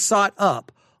things sought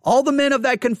up? All the men of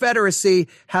thy confederacy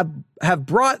have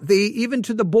brought thee even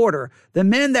to the border. The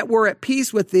men that were at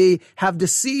peace with thee have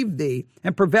deceived thee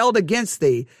and prevailed against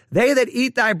thee. They that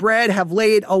eat thy bread have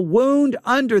laid a wound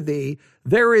under thee.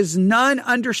 There is none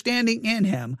understanding in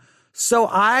him. So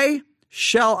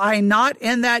shall I not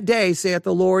in that day, saith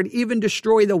the Lord, even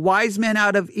destroy the wise men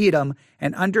out of Edom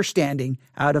and understanding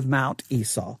out of Mount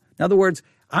Esau. In other words,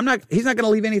 he's not going to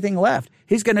leave anything left.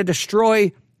 He's going to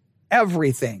destroy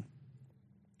everything.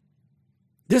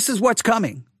 This is what's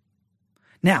coming.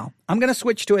 Now, I'm going to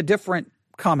switch to a different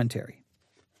commentary,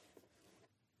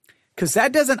 because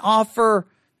that doesn't offer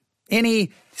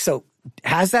any. So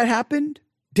has that happened?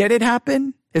 Did it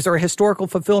happen? Is there a historical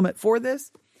fulfillment for this?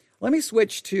 Let me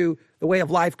switch to the Way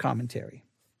of Life commentary.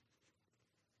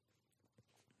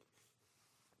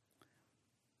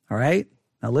 All right.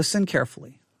 Now listen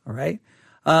carefully. All right.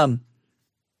 I'm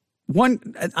going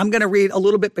to read a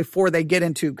little bit before they get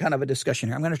into kind of a discussion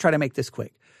here. I'm going to try to make this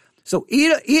quick. So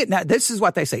now this is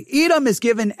what they say. Edom is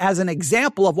given as an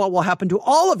example of what will happen to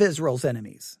all of Israel's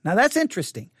enemies. Now that's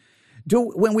interesting.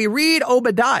 When we read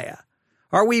Obadiah,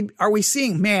 are we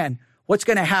seeing, man, what's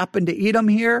going to happen to Edom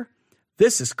here?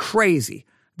 This is crazy.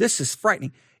 This is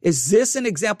frightening. Is this an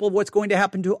example of what's going to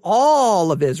happen to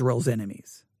all of Israel's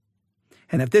enemies?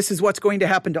 And if this is what's going to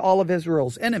happen to all of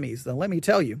Israel's enemies, then let me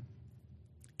tell you,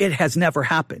 it has never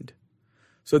happened.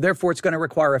 So therefore, it's going to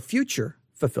require a future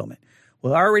fulfillment.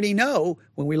 Well, I already know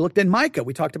when we looked in Micah,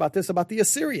 we talked about this, about the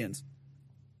Assyrians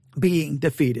being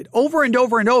defeated. Over and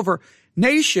over and over,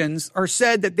 nations are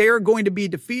said that they are going to be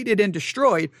defeated and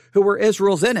destroyed who were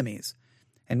Israel's enemies.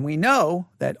 And we know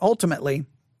that ultimately,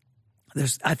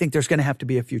 I think there's going to have to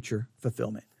be a future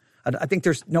fulfillment. I think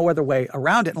there's no other way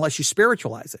around it unless you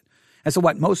spiritualize it. And so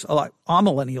what most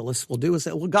amillennialists will do is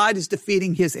say, well, God is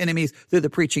defeating his enemies through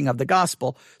the preaching of the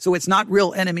gospel. So it's not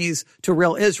real enemies to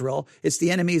real Israel. It's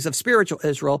the enemies of spiritual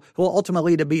Israel who will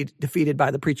ultimately be defeated by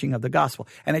the preaching of the gospel.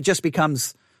 And it just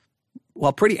becomes,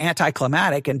 well, pretty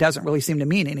anticlimactic and doesn't really seem to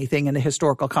mean anything in the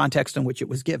historical context in which it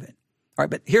was given. All right,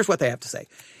 but here's what they have to say.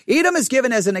 Edom is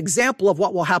given as an example of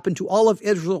what will happen to all of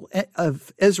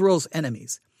Israel's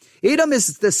enemies. Edom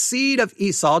is the seed of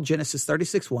Esau, Genesis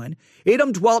 36:1.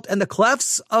 Edom dwelt in the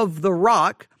clefts of the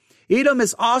rock. Edom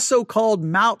is also called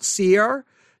Mount Seir,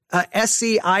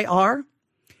 S-C-I-R,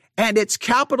 and its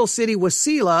capital city was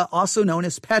Selah, also known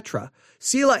as Petra.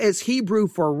 Selah is Hebrew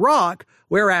for rock,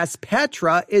 whereas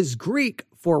Petra is Greek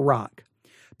for rock.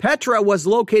 Petra was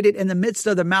located in the midst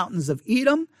of the mountains of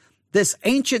Edom. This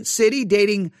ancient city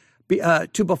dating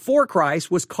to before Christ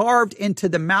was carved into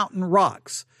the mountain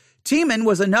rocks. Teman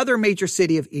was another major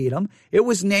city of Edom. It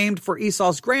was named for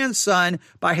Esau's grandson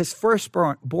by his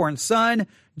firstborn son,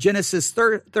 Genesis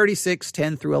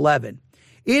 36:10 through 11.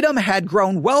 Edom had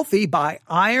grown wealthy by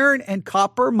iron and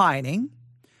copper mining.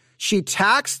 She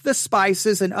taxed the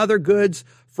spices and other goods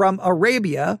from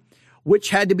Arabia, which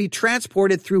had to be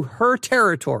transported through her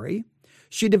territory.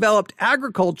 She developed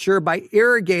agriculture by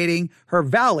irrigating her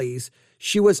valleys.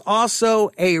 She was also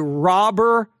a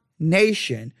robber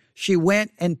nation. She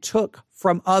went and took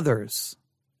from others.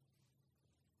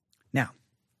 Now,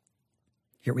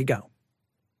 here we go.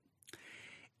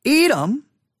 Edom.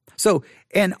 So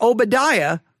in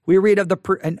Obadiah, we read of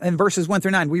in verses 1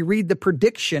 through 9, we read the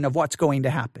prediction of what's going to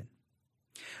happen.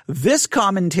 This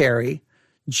commentary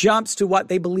jumps to what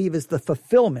they believe is the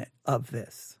fulfillment of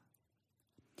this.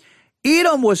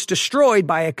 Edom was destroyed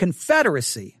by a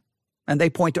confederacy, and they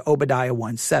point to Obadiah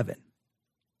 1:7.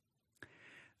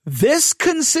 This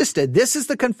is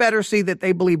the confederacy that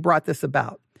they believe brought this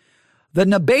about. The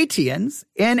Nabateans,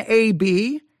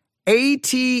 Nabateans.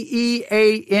 Nabateans.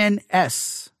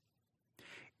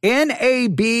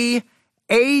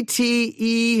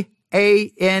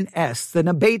 The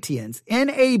Nabateans.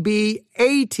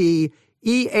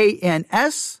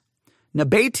 Nabateans.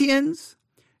 Nabateans,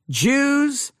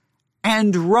 Jews,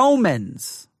 and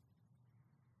Romans.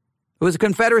 It was a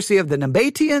confederacy of the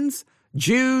Nabateans,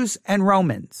 Jews, and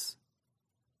Romans.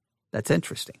 That's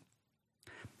interesting.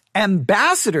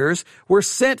 Ambassadors were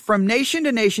sent from nation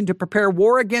to nation to prepare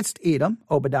war against Edom,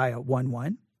 Obadiah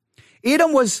 1:1.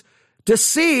 Edom was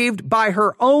deceived by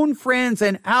her own friends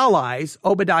and allies,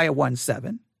 Obadiah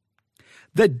 1:7.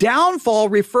 The downfall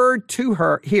referred to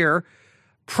her here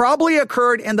probably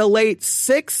occurred in the late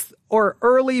 6th or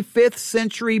early 5th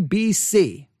century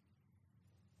BC.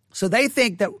 So they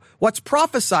think that what's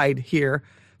prophesied here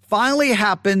finally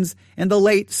happens in the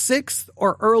late 6th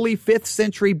or early 5th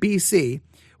century BC,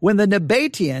 when the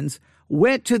Nabateans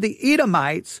went to the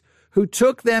Edomites, who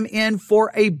took them in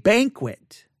for a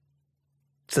banquet.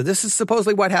 So this is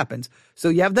supposedly what happens. So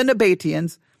you have the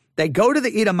Nabateans, They go to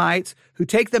the Edomites, who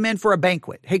take them in for a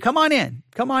banquet. Hey, come on in.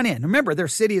 Come on in. Remember, their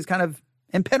city is kind of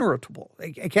impenetrable.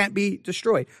 It can't be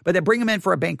destroyed. But they bring them in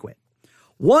for a banquet.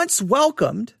 Once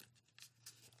welcomed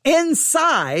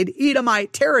inside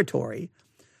Edomite territory,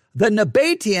 the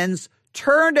Nabateans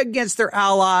turned against their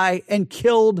ally and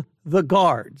killed the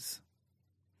guards.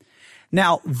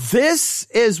 Now, this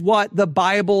is what the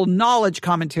Bible Knowledge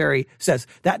Commentary says.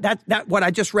 That what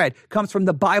I just read comes from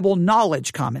the Bible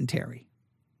Knowledge Commentary.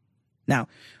 Now,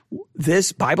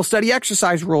 this Bible study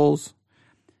exercise rules,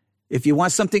 if you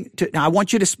want something to, now I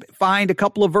want you to find a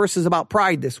couple of verses about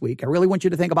pride this week. I really want you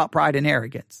to think about pride and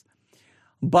arrogance.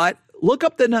 But look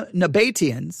up the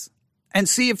Nabateans and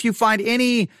see if you find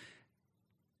any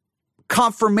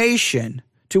confirmation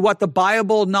to what the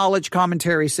Bible Knowledge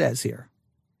Commentary says here.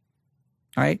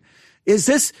 All right.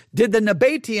 Did the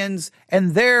Nabateans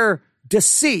and their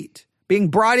deceit being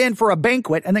brought in for a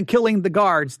banquet and then killing the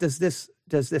guards, does this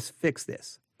fix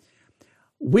this?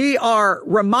 We are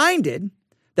reminded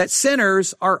that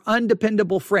sinners are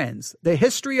undependable friends. The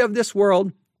history of this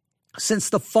world since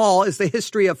the fall is the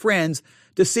history of friends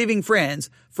deceiving friends,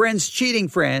 friends cheating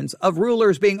friends, of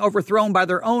rulers being overthrown by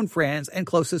their own friends and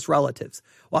closest relatives.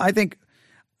 Well, I think,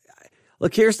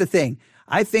 look, here's the thing.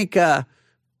 I think,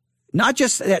 not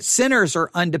just that sinners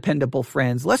are undependable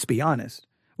friends. Let's be honest.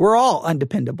 We're all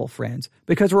undependable friends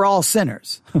because we're all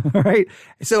sinners, right?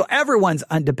 So everyone's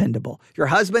undependable. Your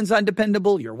husband's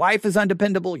undependable. Your wife is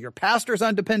undependable. Your pastor's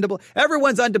undependable.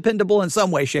 Everyone's undependable in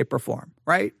some way, shape, or form,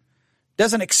 right?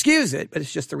 Doesn't excuse it, but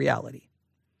it's just the reality.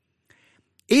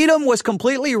 Edom was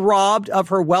completely robbed of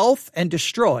her wealth and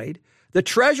destroyed. The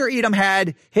treasure Edom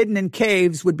had hidden in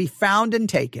caves would be found and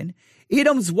taken.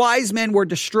 Edom's wise men were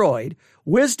destroyed.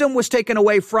 Wisdom was taken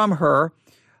away from her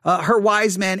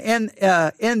wise men,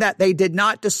 in that they did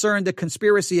not discern the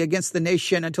conspiracy against the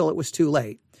nation until it was too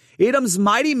late. Edom's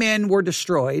mighty men were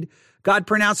destroyed. God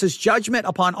pronounces judgment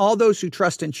upon all those who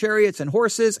trust in chariots and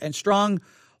horses and strong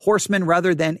horsemen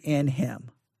rather than in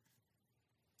him.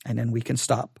 And then we can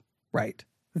stop right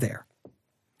there.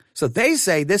 So they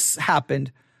say this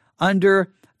happened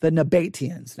under the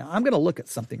Nabateans. Now, I'm going to look at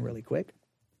something really quick,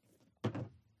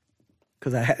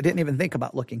 because I didn't even think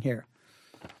about looking here.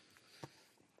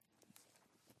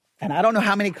 And I don't know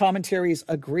how many commentaries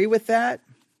agree with that.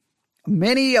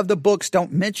 Many of the books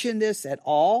don't mention this at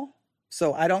all.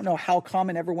 So I don't know how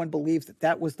common everyone believes that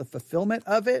that was the fulfillment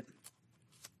of it.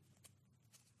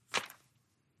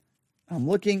 I'm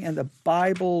looking in the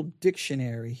Bible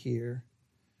dictionary here.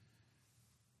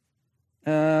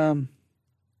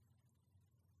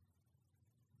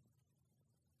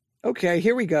 Okay,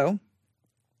 here we go.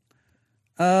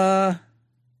 Okay,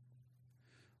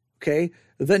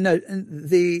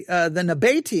 the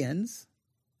Nabateans,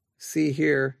 see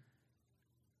here,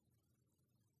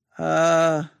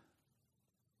 let's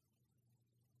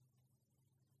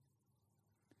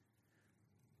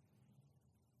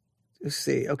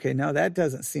see. Okay, now that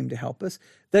doesn't seem to help us.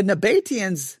 The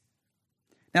Nabateans,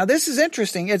 now this is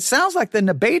interesting. It sounds like the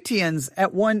Nabateans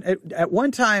at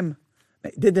one time,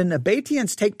 did the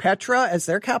Nabateans take Petra as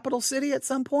their capital city at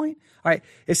some point? All right,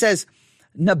 it says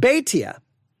Nabatea,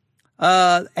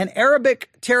 an Arabic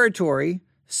territory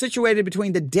situated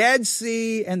between the Dead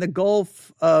Sea and the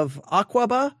Gulf of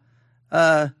Aqaba.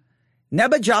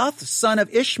 Nebajoth, son of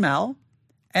Ishmael,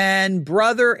 and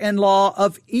brother-in-law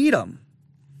of Edom.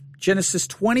 Genesis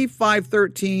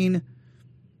 25:13,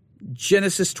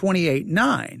 Genesis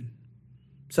 28:9.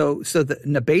 So the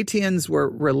Nabateans were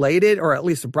related, or at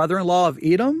least a brother-in-law of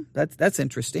Edom. That's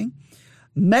interesting.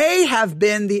 May have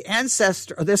been the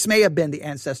ancestor, or this may have been the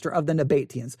ancestor of the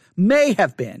Nabateans. May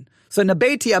have been. So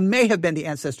Nabatea may have been the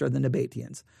ancestor of the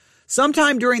Nabateans.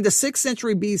 Sometime during the 6th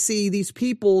century BC, these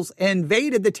peoples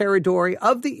invaded the territory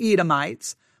of the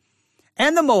Edomites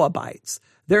and the Moabites.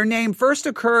 Their name first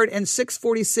occurred in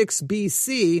 646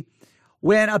 BC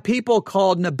when a people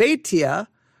called Nabatea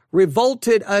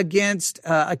revolted against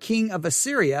a king of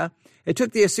Assyria. It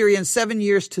took the Assyrians 7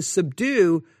 years to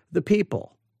subdue the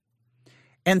people.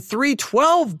 In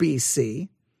 312 BC,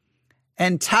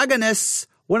 Antigonus,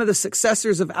 one of the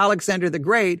successors of Alexander the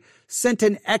Great, sent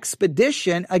an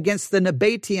expedition against the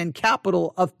Nabatean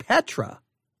capital of Petra.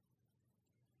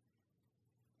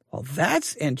 Well,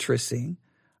 that's interesting.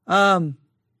 So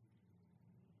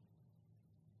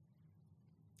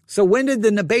when did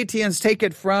the Nabateans take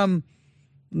it from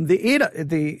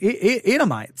the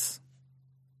Edomites?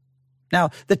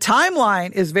 Now, the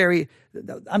timeline is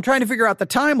I'm trying to figure out the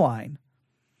timeline,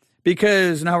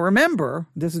 because now remember,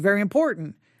 this is very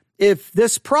important. If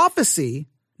this prophecy,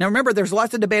 now remember, there's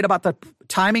lots of debate about the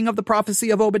timing of the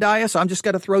prophecy of Obadiah, so I'm just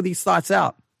going to throw these thoughts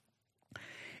out.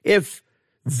 If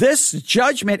this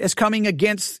judgment is coming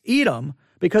against Edom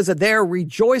because of their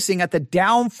rejoicing at the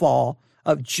downfall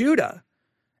of Judah,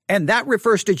 and that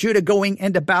refers to Judah going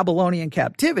into Babylonian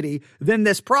captivity, then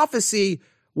this prophecy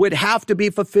would have to be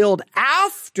fulfilled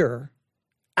after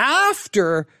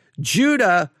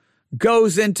Judah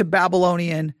goes into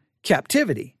Babylonian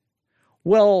captivity.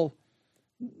 Well,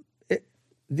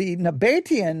 the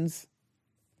Nabateans,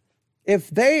 if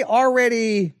they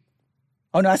already,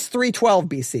 that's 312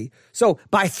 BC. So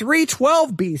by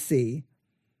 312 BC,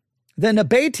 the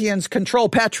Nabateans control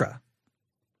Petra.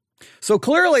 So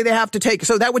clearly they have to take,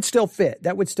 so that would still fit.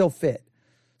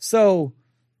 So,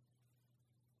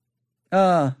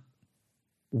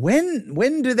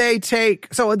 when do they take,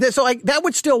 that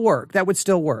would still work.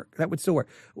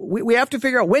 We have to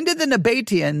figure out, when did the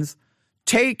Nabateans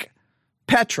take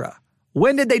Petra?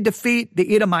 When did they defeat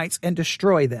the Edomites and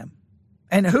destroy them?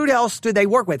 And who else did they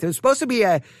work with? It was supposed to be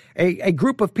a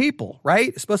group of people, right?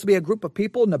 It's supposed to be a group of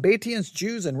people, Nabateans,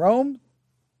 Jews, and Rome.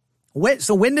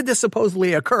 When did this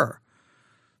supposedly occur?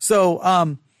 So,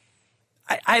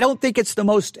 I don't think it's the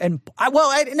most, you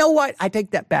know what? I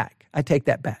take that back.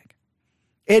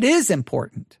 It is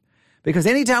important because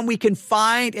anytime we can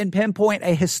find and pinpoint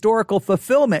a historical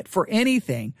fulfillment for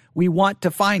anything, we want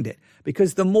to find it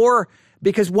because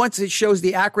once it shows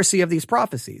the accuracy of these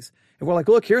prophecies, and we're like,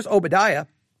 look, here's Obadiah.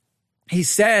 He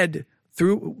said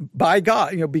by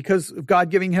God, because of God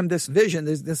giving him this vision,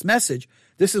 this message,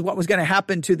 this is what was going to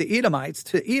happen to the Edomites,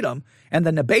 to Edom, and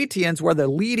the Nabateans were the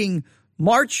leading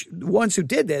ones who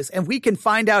did this, and we can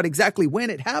find out exactly when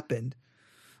it happened.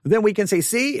 Then we can say,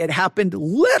 see, it happened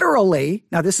literally.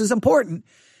 Now, this is important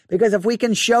because if we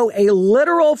can show a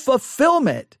literal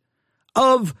fulfillment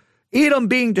of Edom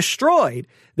being destroyed,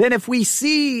 then if we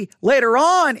see later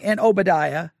on in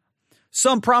Obadiah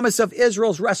some promise of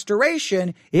Israel's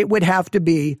restoration, it would have to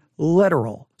be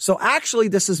literal. So actually,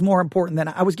 this is more important than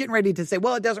I was getting ready to say,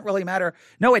 well, it doesn't really matter.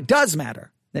 No, it does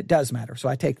matter. It does matter. So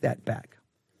I take that back.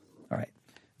 All right.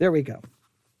 There we go.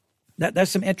 That's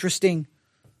some interesting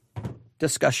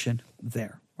discussion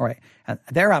there. All right. And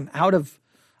there I'm out of,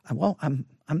 I'm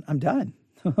done.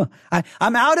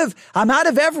 I'm out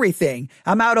of everything.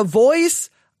 I'm out of voice.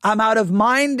 I'm out of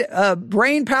mind,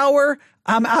 brain power.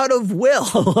 I'm out of will.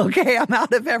 Okay. I'm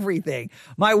out of everything.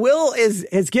 My will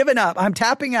is given up. I'm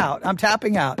tapping out.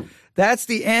 That's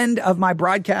the end of my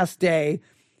broadcast day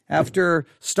after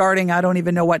starting. I don't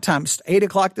even know what time.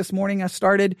 8:00 this morning I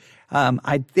started.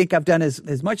 I think I've done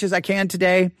as much as I can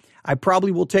today. I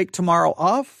probably will take tomorrow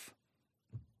off,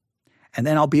 and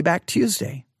then I'll be back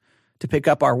Tuesday to pick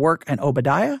up our work in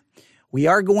Obadiah. We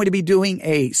are going to be doing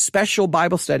a special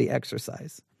Bible study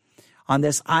exercise on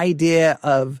this idea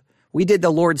of, we did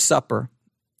the Lord's Supper.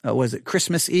 Was it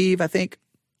Christmas Eve, I think?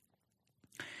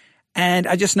 And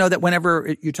I just know that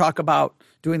whenever you talk about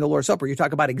doing the Lord's Supper, you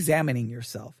talk about examining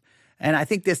yourself. And I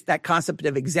think that concept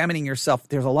of examining yourself,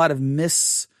 there's a lot of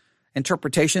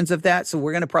misinterpretations of that. So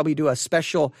we're going to probably do a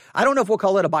special, I don't know if we'll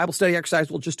call it a Bible study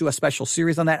exercise. We'll just do a special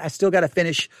series on that. I still got to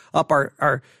finish up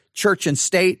our church and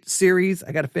state series.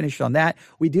 I got to finish on that.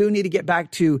 We do need to get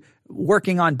back to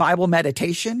working on Bible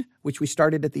meditation, which we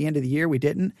started at the end of the year. We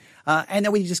didn't. And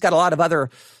then we just got a lot of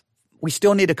we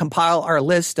still need to compile our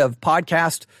list of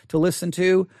podcasts to listen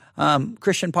to,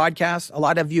 Christian podcasts. A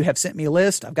lot of you have sent me a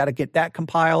list. I've got to get that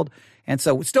compiled. And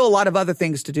so still a lot of other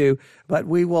things to do, but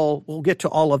we'll get to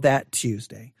all of that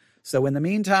Tuesday. So in the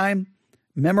meantime,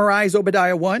 memorize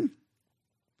Obadiah 1,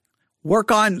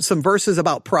 work on some verses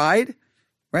about pride,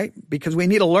 right? Because we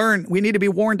need to be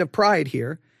warned of pride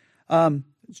here.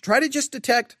 Try to just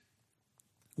detect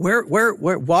where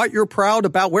what you're proud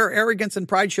about, where arrogance and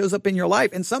pride shows up in your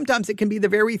life. And sometimes it can be the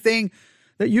very thing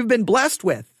that you've been blessed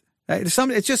with.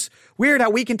 It's just weird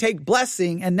how we can take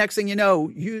blessing and next thing you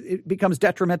know, it becomes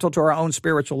detrimental to our own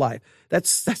spiritual life.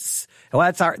 That's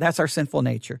our sinful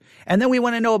nature. And then we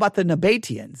want to know about the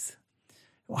Nabateans.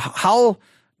 How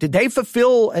did they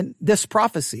fulfill this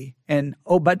prophecy in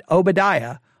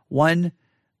Obadiah 1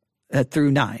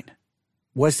 through 9?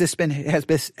 Has this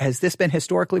been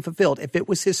historically fulfilled? If it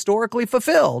was historically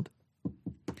fulfilled,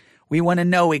 we want to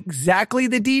know exactly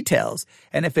the details.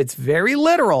 And if it's very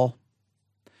literal,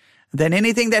 then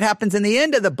anything that happens in the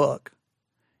end of the book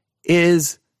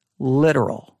is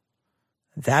literal.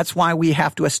 That's why we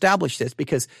have to establish this,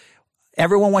 because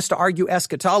everyone wants to argue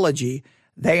eschatology.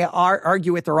 They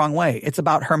argue it the wrong way. It's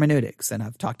about hermeneutics, and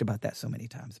I've talked about that so many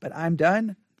times. But I'm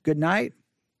done. Good night.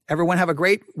 Everyone have a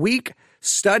great week.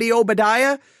 Study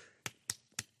Obadiah.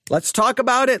 Let's talk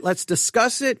about it. Let's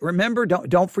discuss it. Remember,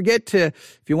 don't forget to,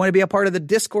 if you want to be a part of the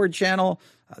Discord channel,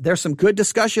 there's some good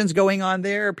discussions going on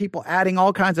there. People adding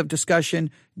all kinds of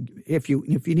discussion. If you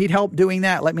need help doing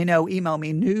that, let me know. Email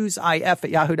me,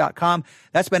 newsif@yahoo.com.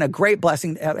 That's been a great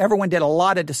blessing. Everyone did a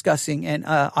lot of discussing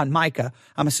on Micah.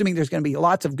 I'm assuming there's going to be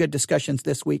lots of good discussions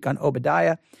this week on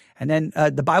Obadiah. And then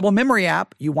the Bible Memory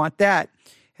app, you want that.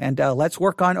 And let's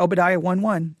work on Obadiah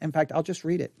 1:1. In fact, I'll just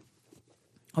read it.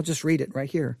 I'll just read it right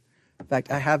here. In fact,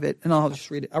 I have it, and I'll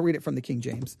just read it. I'll read it from the King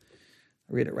James.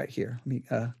 I'll read it right here. Let me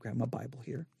grab my Bible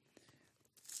here.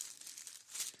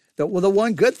 The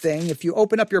one good thing, if you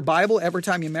open up your Bible every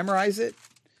time you memorize it,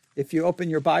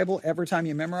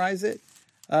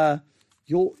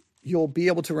 you'll be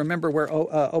able to remember where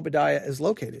Obadiah is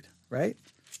located, right?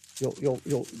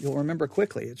 You'll remember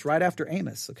quickly. It's right after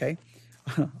Amos, okay?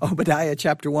 Obadiah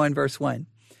chapter 1, verse 1.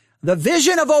 The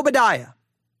vision of Obadiah.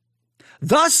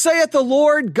 Thus saith the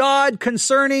Lord God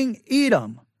concerning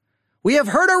Edom. We have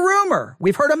heard a rumor.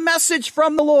 We've heard a message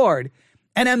from the Lord.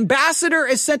 An ambassador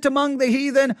is sent among the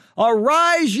heathen.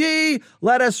 Arise ye,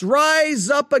 let us rise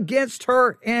up against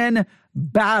her in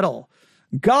battle.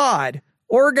 God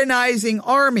organizing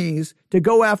armies to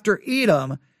go after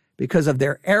Edom because of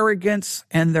their arrogance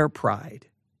and their pride.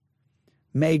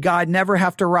 May God never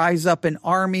have to rise up an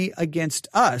army against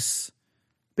us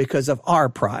because of our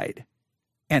pride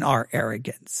and our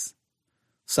arrogance.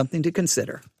 Something to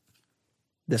consider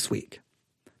this week.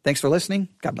 Thanks for listening.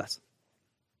 God bless.